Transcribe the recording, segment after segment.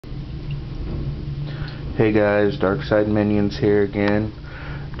Hey guys, Darkside Minions here again,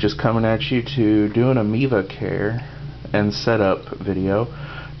 just coming at you to do an Ameiva care and setup video.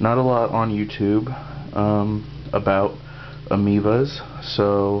 Not a lot on YouTube about Ameivas,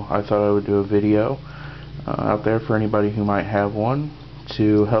 so I thought I would do a video out there for anybody who might have one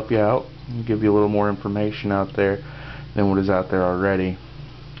to help you out and give you a little more information out there than what is out there already.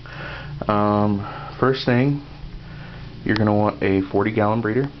 First thing, you're going to want a 40-gallon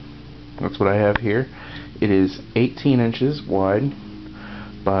breeder. That's what I have here. It is 18 inches wide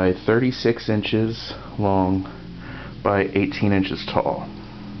by 36 inches long by 18 inches tall.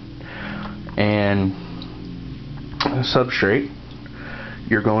 And substrate,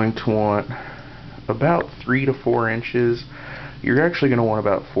 you're going to want about 3 to 4 inches. You're actually going to want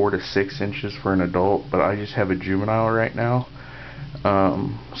about 4 to 6 inches for an adult, but I just have a juvenile right now.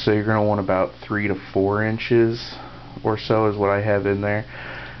 So you're going to want about 3 to 4 inches or so is what I have in there.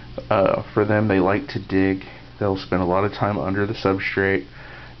 For them, they like to dig. They'll spend a lot of time under the substrate,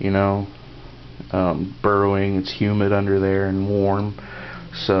 burrowing. It's humid under there and warm,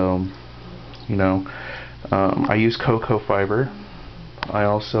 so I use cocoa fiber. I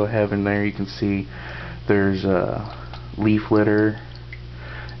also have in there, you can see there's leaf litter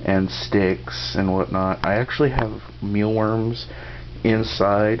and sticks and whatnot. I actually have mealworms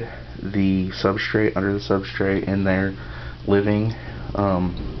inside the substrate, under the substrate, in there living.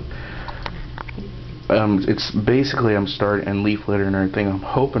 It's basically, and leaf litter and everything. I'm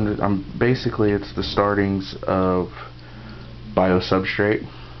hoping basically it's the startings of biosubstrate,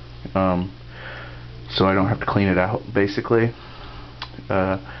 so I don't have to clean it out basically,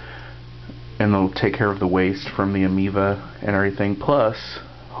 and they'll take care of the waste from the Ameiva and everything. Plus,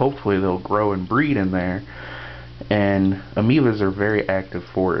 hopefully they'll grow and breed in there. And Ameivas are very active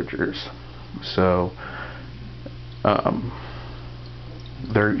foragers, so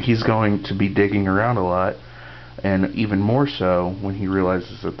he's going to be digging around a lot, and even more so when he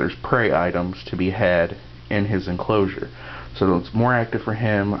realizes that there's prey items to be had in his enclosure. So it's more active for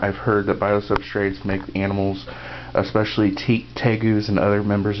him. I've heard that biosubstrates make animals, especially tegus and other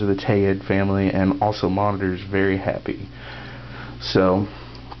members of the Teiid family, and also monitors, very happy. So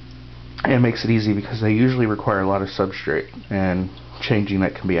it makes it easy because they usually require a lot of substrate, and changing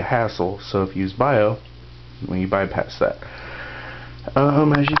that can be a hassle. So if you use bio, when you bypass that.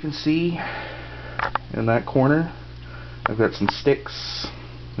 As you can see in that corner, I've got some sticks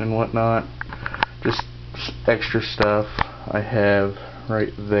and whatnot, just extra stuff. I have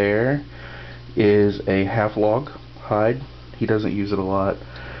right there is a half log hide. He doesn't use it a lot.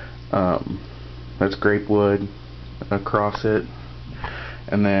 That's grape wood across it,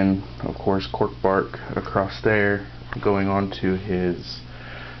 and then of course cork bark across there, going on to his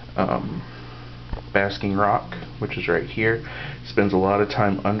basking rock, which is right here. Spends a lot of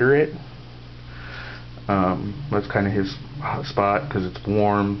time under it. That's kind of his hot spot because it's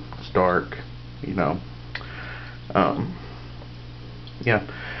warm, it's dark,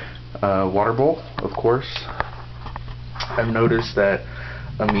 water bowl, of course. I've noticed that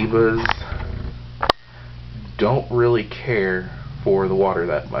Ameivas don't really care for the water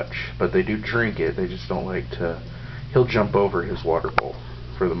that much, but they do drink it. They just don't like to. He'll jump over his water bowl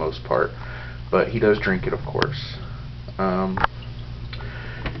for the most part, but he does drink it, of course.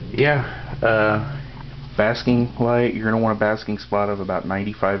 Basking light, you're going to want a basking spot of about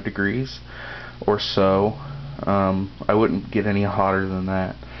 95 degrees or so. I wouldn't get any hotter than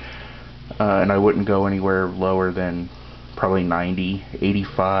that, and I wouldn't go anywhere lower than probably 90,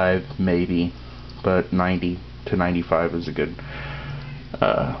 85 maybe, but 90 to 95 is a good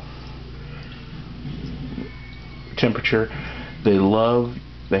temperature.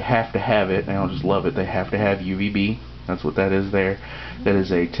 They have to have it. They don't just love it, they have to have UVB. That's what that is there. That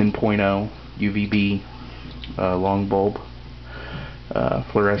is a 10.0 UVB long bulb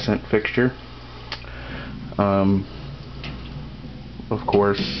fluorescent fixture. Of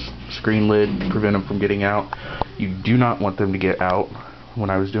course, screen lid to prevent them from getting out. You do not want them to get out. When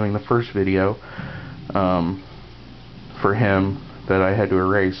I was doing the first video for him that I had to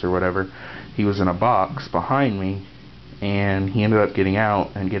erase or whatever, he was in a box behind me, and he ended up getting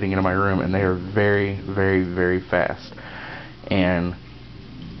out and getting into my room, and they are very, very, very fast. And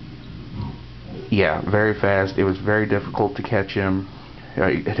yeah, very fast. It was very difficult to catch him.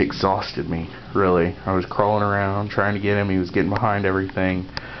 It exhausted me, really. I was crawling around trying to get him. He was getting behind everything.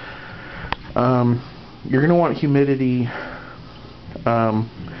 You're going to want humidity.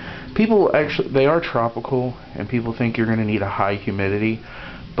 People actually, they are tropical, and people think you're going to need a high humidity,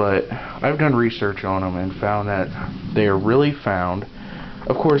 but I've done research on them and found that they are really found.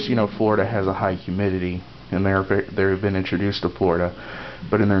 Of course, Florida has a high humidity, and they've been introduced to Florida,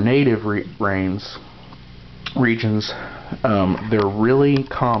 but in their native rains, regions. They're really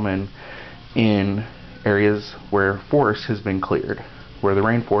common in areas where forest has been cleared, where the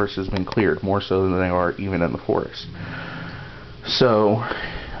rainforest has been cleared, more so than they are even in the forest. So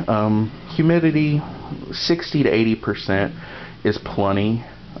humidity 60 to 80% is plenty.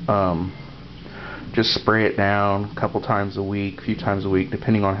 Just spray it down a couple times a week, a few times a week,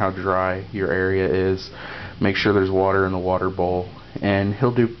 depending on how dry your area is. Make sure there's water in the water bowl, and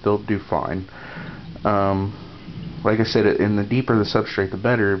they'll do fine. Like I said, in the deeper the substrate, the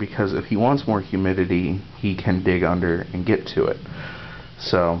better, because if he wants more humidity, he can dig under and get to it.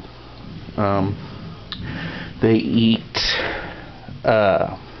 So they eat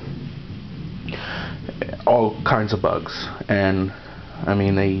all kinds of bugs, and I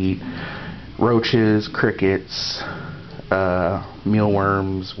mean, they eat roaches, crickets,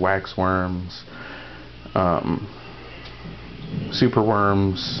 mealworms, waxworms,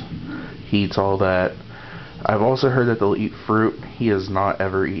 superworms. He eats all that. I've also heard that they'll eat fruit. He has not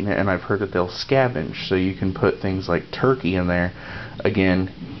ever eaten it, and I've heard that they'll scavenge, so you can put things like turkey in there.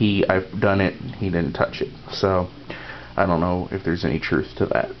 Again, I've done it, he didn't touch it, so I don't know if there's any truth to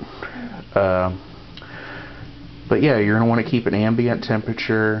that. But yeah, you're going to want to keep an ambient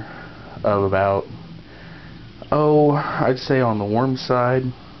temperature of about, I'd say on the warm side,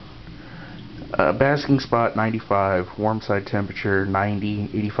 basking spot 95, warm side temperature 90,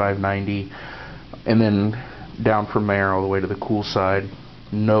 85, 90, and then down from there all the way to the cool side,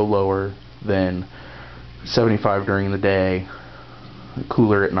 no lower than 75 during the day,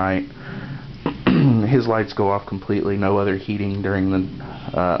 cooler at night. His lights go off completely, no other heating during the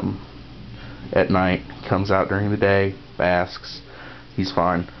at night. Comes out during the day, basks, he's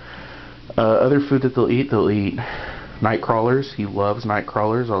fine. Other food that they'll eat night crawlers. He loves night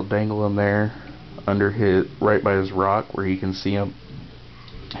crawlers. I'll dangle him there under right by his rock where he can see them.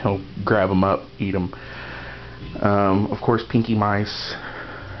 He'll grab them up, eat them. Of course, pinky mice.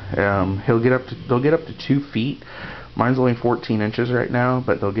 They'll get up to 2 feet. Mine's only 14 inches right now,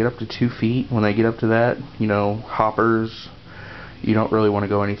 but they'll get up to 2 feet. When they get up to that, hoppers. You don't really want to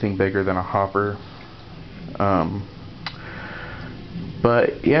go anything bigger than a hopper.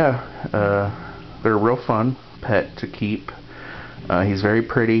 But yeah, they're a real fun pet to keep. He's very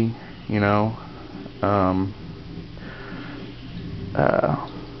pretty,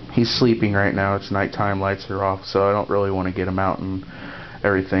 he's sleeping right now. It's nighttime, lights are off, so I don't really want to get him out and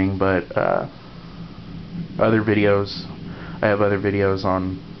everything. But I have other videos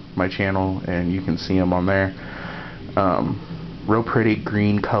on my channel, and you can see them on there. Real pretty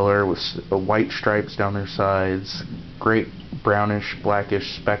green color with white stripes down their sides, great brownish,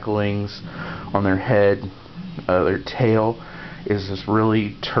 blackish specklings on their head. Their tail is this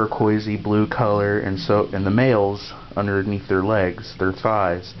really turquoisey blue color, and the males underneath their legs, their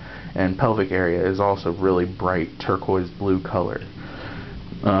thighs, and pelvic area is also really bright turquoise blue color.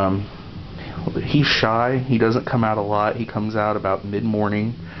 He's shy. He doesn't come out a lot. He comes out about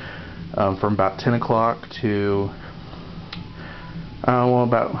mid-morning, from about 10 o'clock to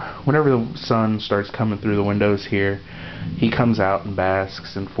about whenever the sun starts coming through the windows here. He comes out and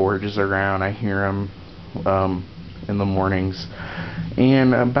basks and forages around. I hear him in the mornings,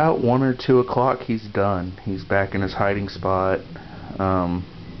 and about 1 or 2 o'clock he's done. He's back in his hiding spot,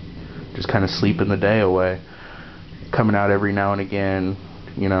 just kind of sleeping the day away, coming out every now and again.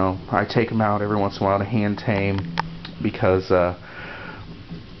 I take him out every once in a while to hand tame, because when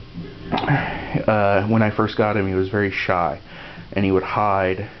I first got him, he was very shy, and he would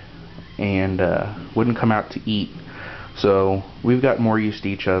hide and wouldn't come out to eat. So we've gotten more used to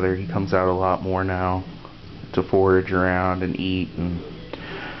each other. He comes out a lot more now to forage around and eat.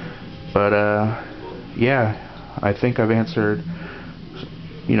 But yeah, I think I've answered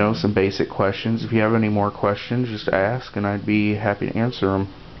some basic questions. If you have any more questions, just ask and I'd be happy to answer them,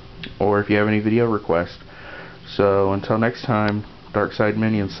 or if you have any video requests. So until next time, Darkside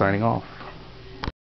Minions signing off.